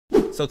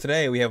So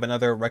today we have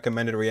another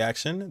recommended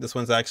reaction. This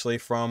one's actually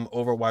from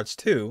Overwatch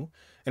 2,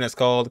 and it's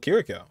called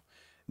Kiriko.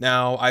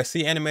 Now, I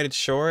see animated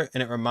short,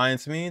 and it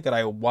reminds me that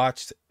I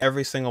watched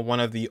every single one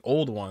of the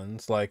old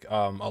ones, like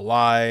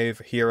Alive,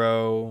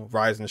 Hero,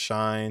 Rise and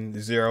Shine,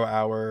 0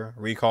 Hour,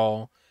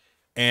 Recall,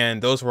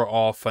 and those were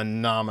all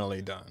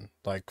phenomenally done.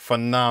 Like,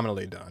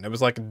 phenomenally done. It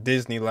was like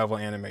Disney level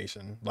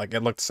animation. Like,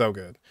 it looked so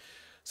good.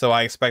 So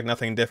I expect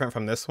nothing different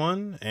from this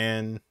one,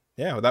 and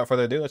yeah, without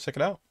further ado, let's check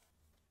it out.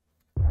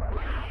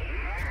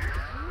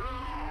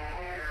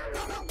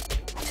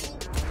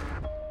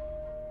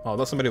 Oh, I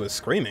thought somebody was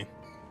screaming.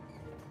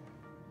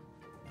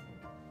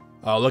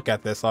 Oh, look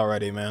at this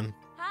already, man.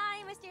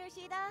 Hi, Mr.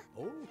 Yoshida.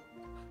 Oh,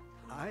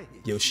 hi.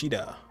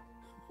 Yoshida.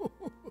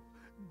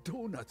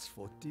 Donuts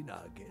for dinner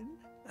again?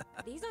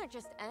 These aren't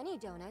just any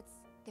donuts.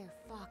 They're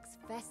Fox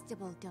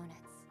Festival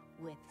donuts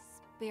with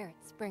spirit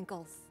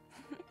sprinkles.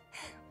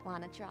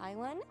 Wanna try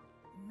one?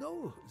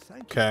 No,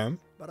 thank Okay. you.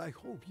 But I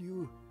hope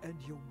you and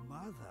your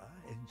mother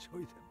enjoy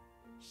them.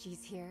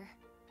 She's here.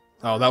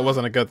 Oh, that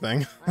wasn't a good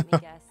thing. Let me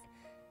guess.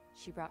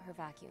 She brought her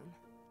vacuum.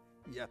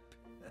 Yep.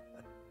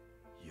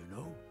 You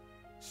know,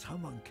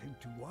 someone came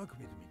to work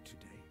with me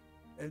today,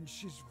 and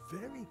she's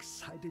very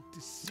excited to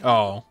see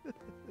Oh.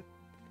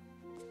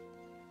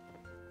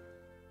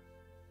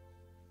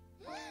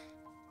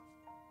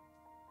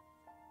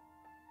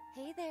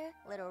 Hey there,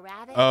 little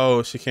rabbit.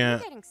 Oh, she You're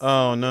can't. getting so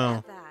Oh, good no.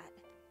 at that.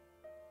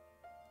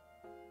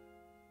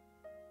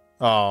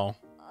 Oh.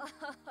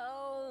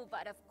 Oh,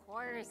 but of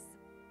course.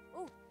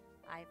 Ooh,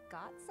 I've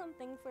got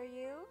something for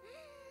you.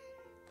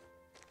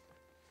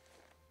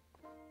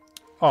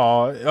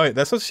 Oh, wait,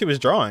 that's what she was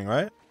drawing,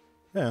 right?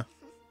 Yeah.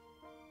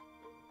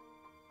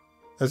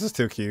 This is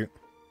too cute.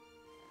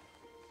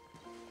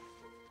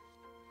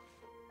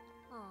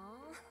 Aw.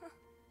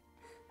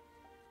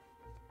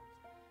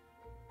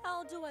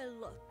 How do I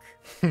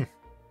look?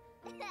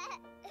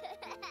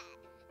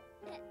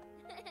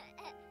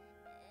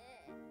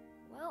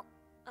 Well,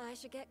 I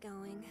should get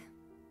going.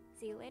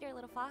 See you later,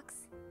 little fox.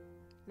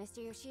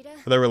 Mr. Yoshida,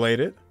 Are they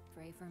related?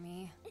 pray for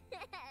me.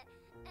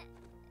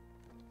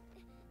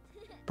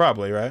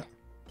 Probably, right?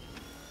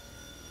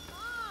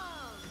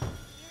 Mom,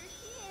 you're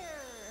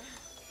here.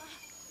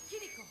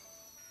 Kiriko,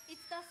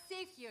 it's not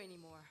safe here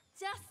anymore.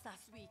 Just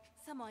last week,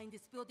 someone in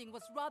this building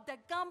was robbed at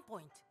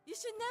gunpoint. You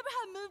should never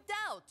have moved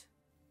out.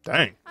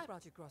 Dang. I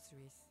brought you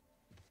groceries.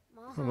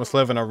 Mom, We must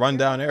live in a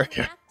rundown you're area.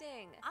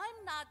 overreacting.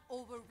 I'm not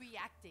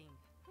overreacting.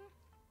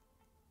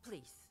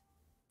 Please,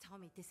 tell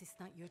me this is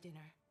not your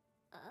dinner.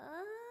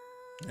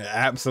 It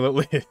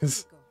absolutely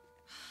is. Kiriko,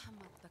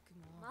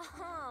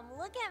 Mom,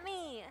 look at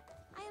me.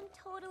 I am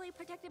totally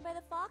protected by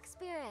the fox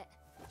spirit,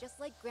 just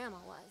like Grandma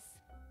was.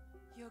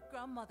 your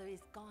grandmother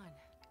is gone.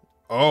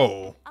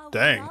 Oh, I will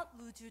dang. not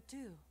lose you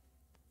too.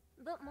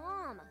 But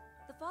Mom,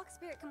 the fox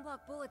spirit can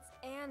block bullets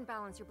and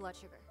balance your blood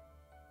sugar.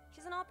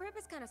 She's an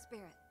all-purpose kind of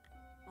spirit.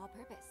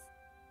 All-purpose.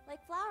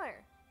 Like flour.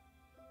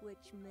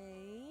 Which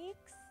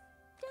makes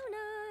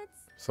donuts.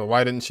 So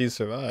why didn't she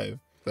survive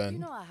then? You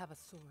know I have a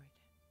sword,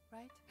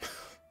 right?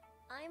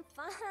 I'm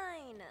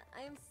fine.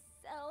 I'm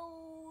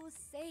so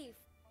safe.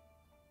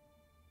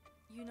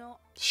 You know,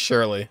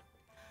 Surely.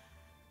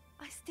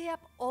 I stay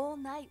up all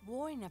night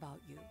worrying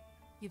about you.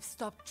 You've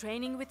stopped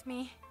training with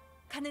me.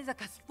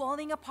 Kanezaka's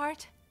falling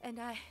apart, and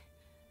I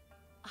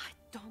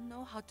don't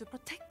know how to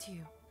protect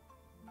you.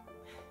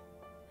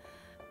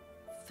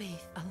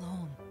 Faith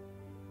alone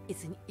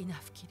isn't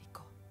enough,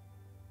 Kiriko.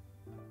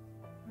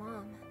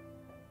 Mom,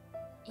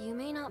 you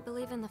may not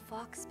believe in the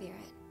fox spirit,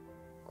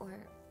 or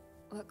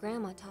what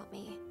Grandma taught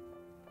me,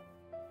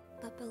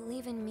 but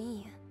believe in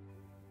me.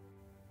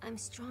 I'm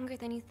stronger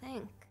than you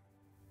think.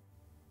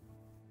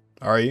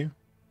 Are you?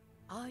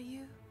 Are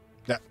you?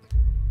 Yeah.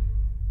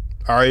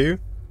 Are you?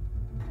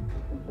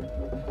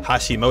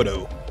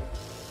 Hashimoto.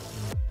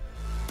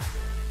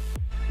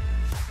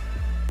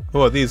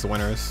 Who are these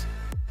winners?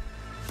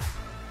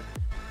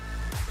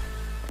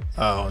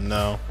 Oh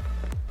no.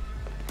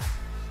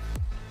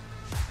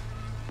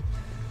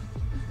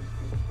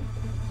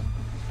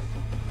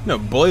 No,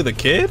 bully the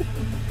kid?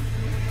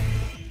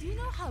 Do you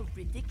know how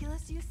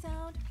ridiculous you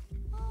sound?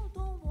 Oh,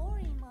 don't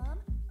worry, Mom.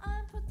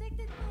 I'm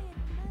protected by an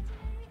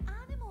imaginary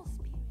animal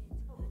spirit.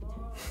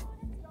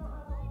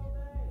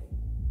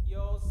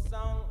 Your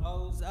son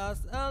owes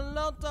us a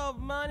lot of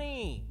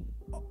money.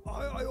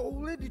 I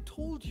already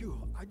told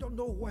you. I don't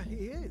know where he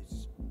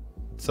is.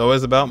 It's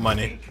always about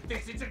money.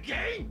 This is a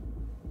game?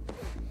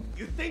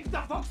 You think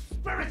the fox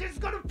spirit is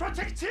gonna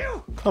protect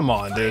you? Come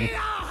on, dude. We are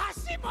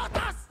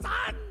Hashimoto's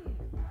son!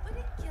 Would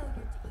it kill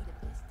you to eat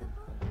a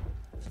vegetable?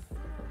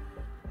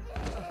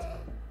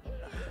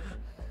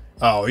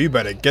 Oh, you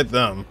better get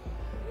them.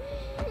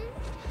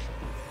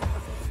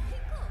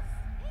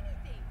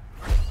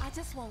 I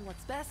just want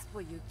what's best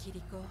for you,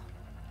 Kiriko.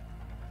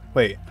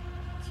 Wait.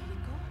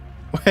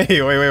 Kiriko?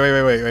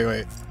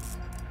 Wait.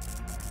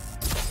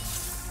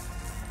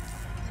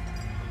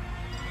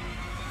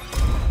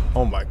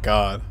 Oh my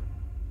god.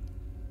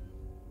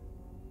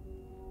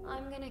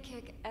 I'm gonna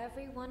kick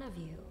every one of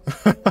you.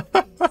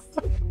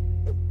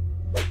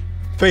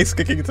 face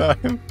kicking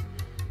time.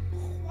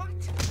 What?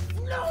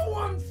 No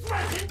one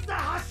threatens the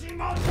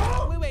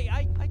Hashimoto! Wait,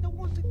 I don't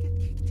want to get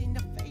kicked in the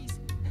face.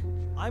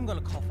 I'm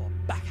gonna call for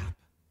backup.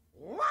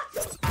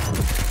 What?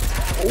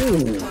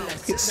 Oh,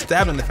 get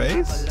stabbed in the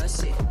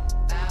face.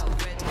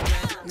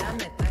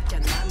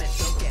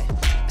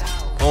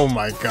 Oh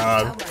my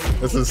god,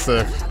 this is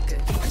sick.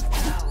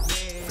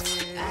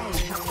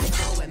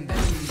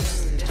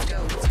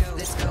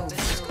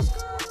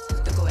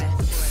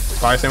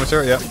 Fire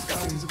sandwicher, yep.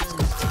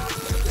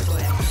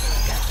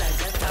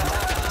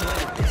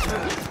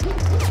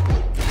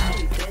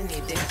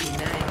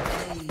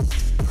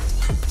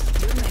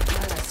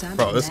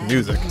 Bro, this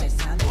music.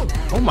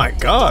 Oh my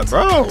god,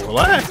 bro,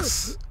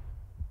 relax.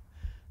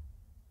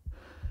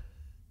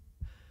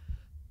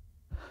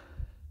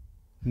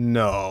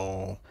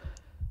 No.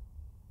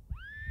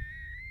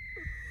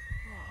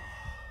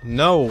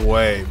 No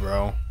way,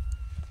 bro.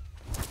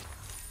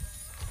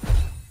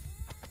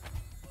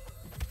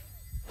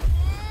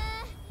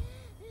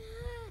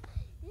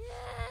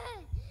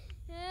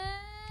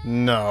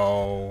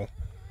 No.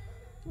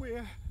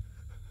 Where?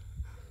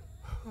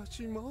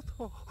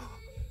 Hashimoto.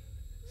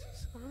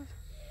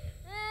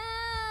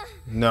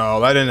 No,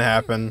 that didn't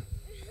happen.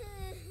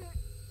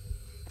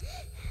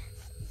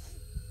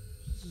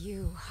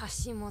 You,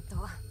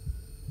 Hashimoto,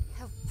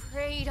 have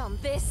preyed on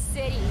this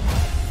city.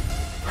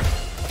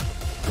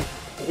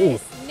 Ooh.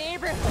 This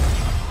neighborhood.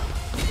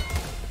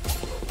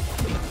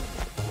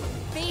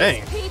 These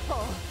Dang.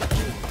 people.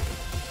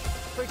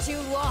 For too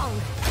long.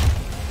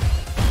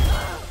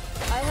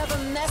 I have a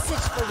message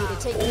for you to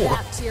take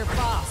back to your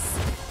boss.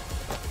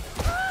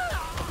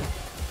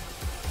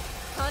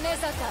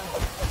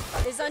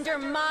 Kanezaka is under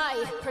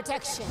my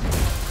protection.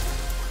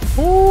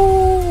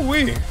 Ooh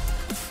wee.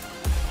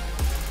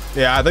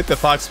 Yeah, I think the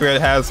fox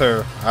spirit has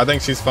her. I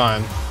think she's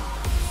fine.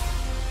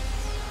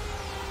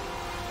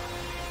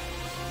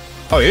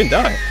 Oh, he didn't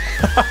die.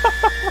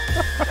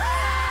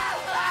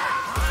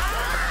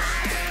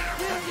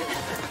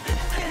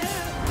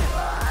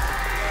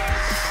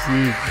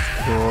 Jesus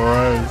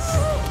Christ.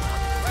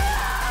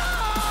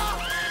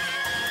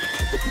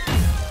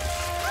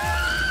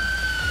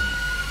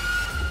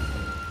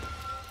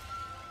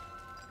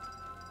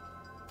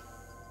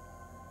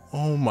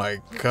 Oh my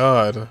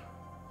god.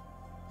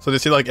 So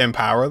did she like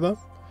empower them?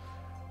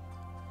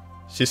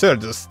 She should have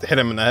just hit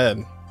him in the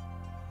head.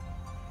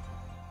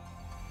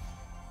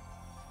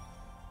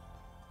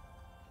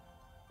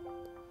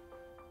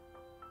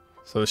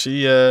 So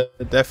she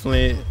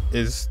definitely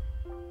is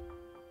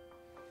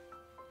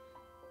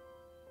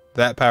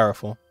that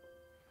powerful.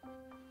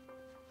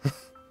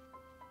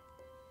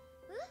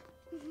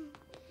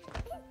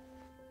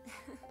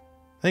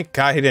 Thank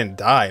God he didn't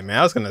die, man.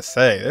 I was gonna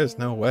say, there's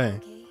no way.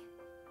 Okay.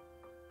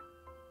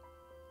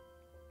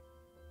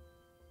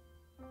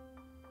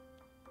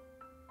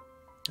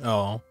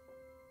 Oh.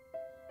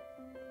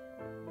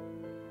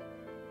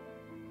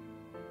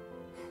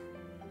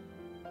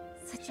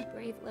 Such a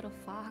brave little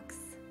fox.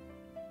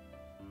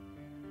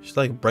 Should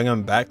like bring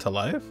him back to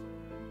life?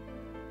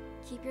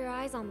 Keep your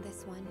eyes on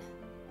this one.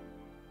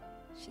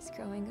 She's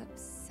growing up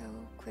so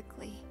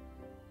quickly.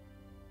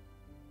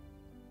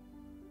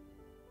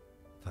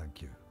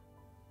 Thank you,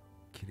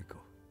 Kiriko.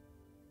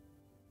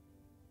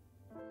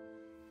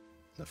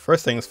 The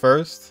first things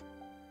first.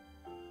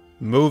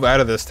 Move out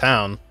of this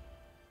town.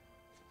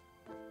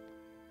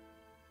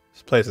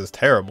 This place is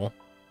terrible.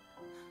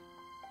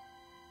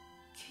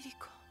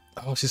 Kiriko.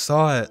 Oh, she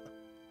saw it.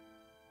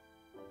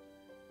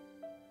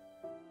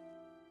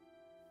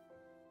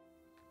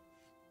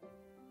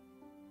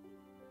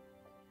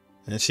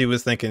 And she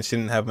was thinking she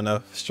didn't have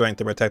enough strength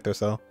to protect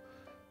herself.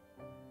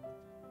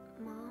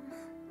 Mom?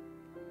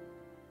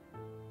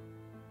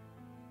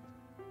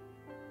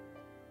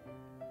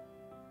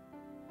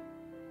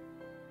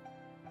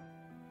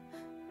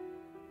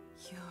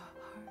 You're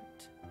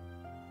hurt.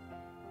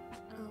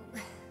 Oh.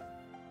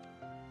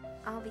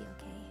 I'll be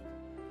okay.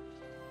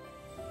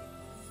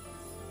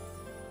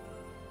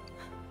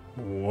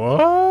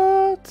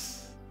 What?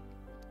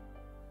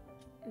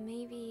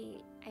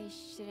 Maybe I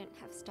shouldn't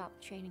have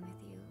stopped training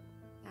with you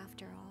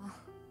after all.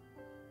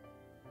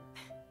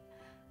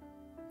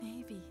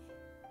 Maybe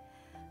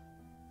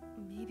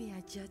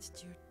I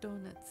judged your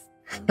donuts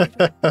a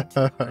little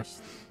too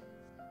harshly.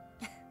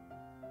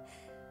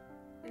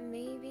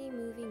 Maybe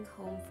moving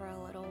home for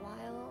a little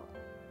while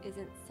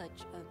isn't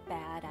such a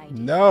bad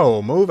idea.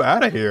 No, move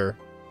out of here.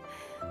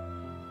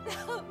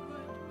 That would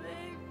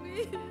make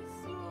me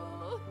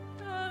so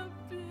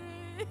happy.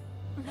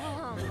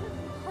 Mom,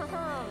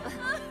 Mom,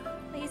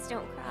 please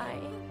don't cry.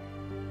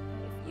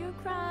 If you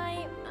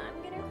cry,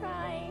 I'm gonna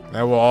cry.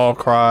 And we'll all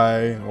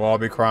cry. We'll all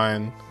be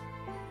crying.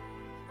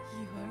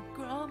 Your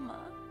grandma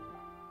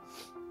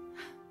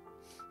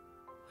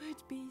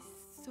would be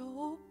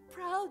so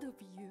proud of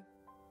you.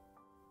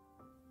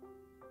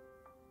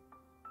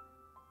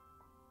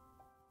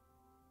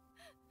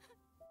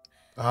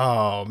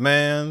 Oh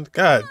man,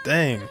 god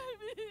dang.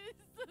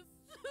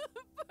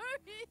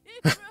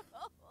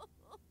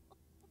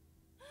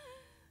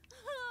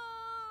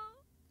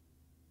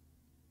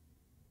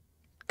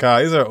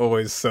 God, these are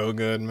always so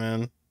good,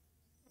 man.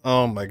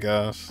 Oh my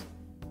gosh.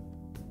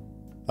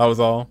 That was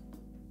all.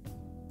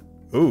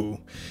 Ooh.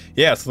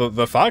 Yeah, so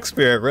the Fox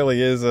Spirit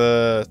really is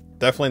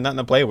definitely nothing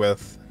to play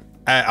with.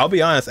 I'll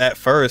be honest, at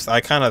first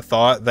I kind of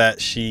thought that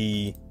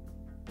she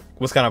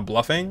was kind of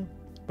bluffing,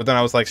 but then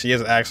I was like, she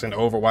is actually an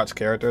Overwatch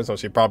character, so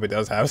she probably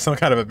does have some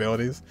kind of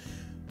abilities.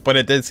 But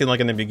it did seem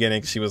like in the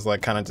beginning she was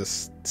like kind of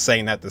just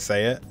saying that to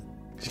say it.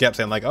 She kept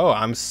saying like, oh,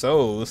 I'm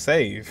so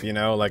safe, you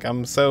know, like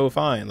I'm so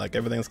fine, like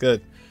everything's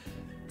good.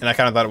 And I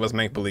kind of thought it was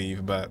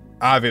make-believe, but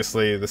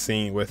obviously the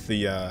scene with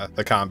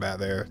the combat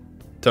there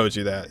told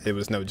you that it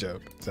was no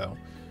joke. So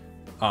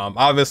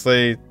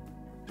obviously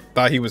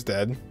thought he was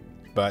dead,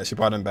 but she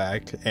brought him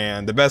back.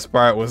 And the best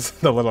part was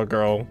the little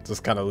girl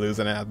just kind of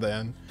losing it at the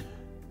end.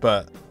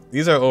 But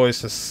these are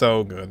always just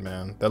so good,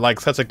 man. They're like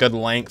such a good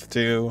length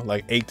too,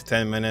 like 8 to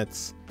 10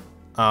 minutes.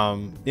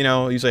 You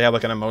know, usually have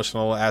like an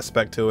emotional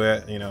aspect to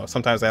it. You know,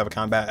 sometimes they have a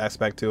combat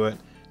aspect to it,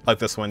 like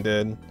this one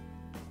did.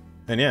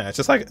 And yeah, it's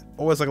just like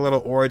always like a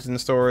little origin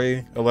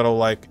story, a little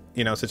like,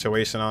 you know,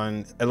 situation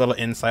on a little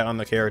insight on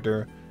the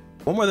character.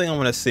 One more thing I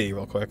want to see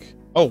real quick.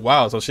 Oh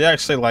wow, so she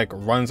actually like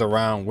runs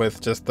around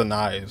with just the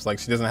knives. Like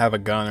she doesn't have a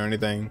gun or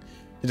anything.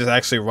 She just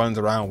actually runs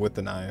around with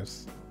the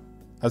knives.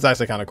 That's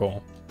actually kind of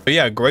cool. But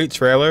yeah, great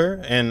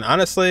trailer. And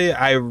honestly,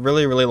 I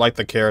really like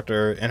the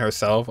character and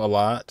herself a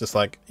lot. Just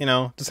like, you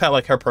know, just how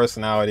like her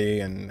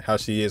personality and how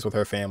she is with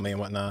her family and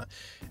whatnot.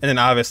 And then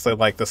obviously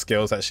like the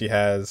skills that she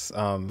has,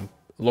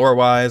 lore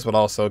wise, but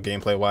also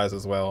gameplay wise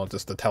as well.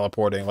 Just the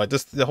teleporting, like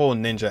just the whole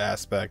ninja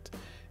aspect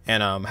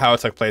and how it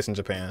took place in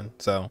Japan.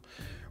 So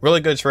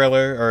really good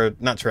trailer, or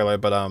not trailer,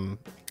 but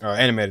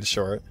animated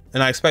short.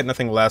 And I expect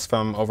nothing less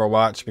from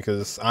Overwatch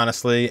because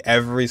honestly,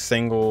 every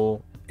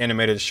single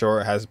animated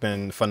short has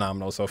been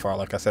phenomenal so far,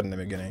 like I said in the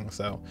beginning.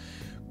 So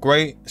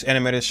great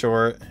animated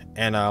short.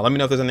 And let me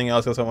know if there's anything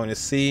else I want to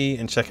see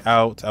and check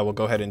out. I will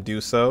go ahead and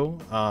do so.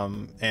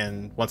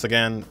 And once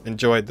again,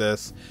 enjoyed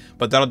this.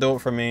 But that'll do it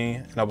for me,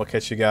 and I will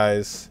catch you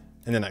guys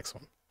in the next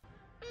one.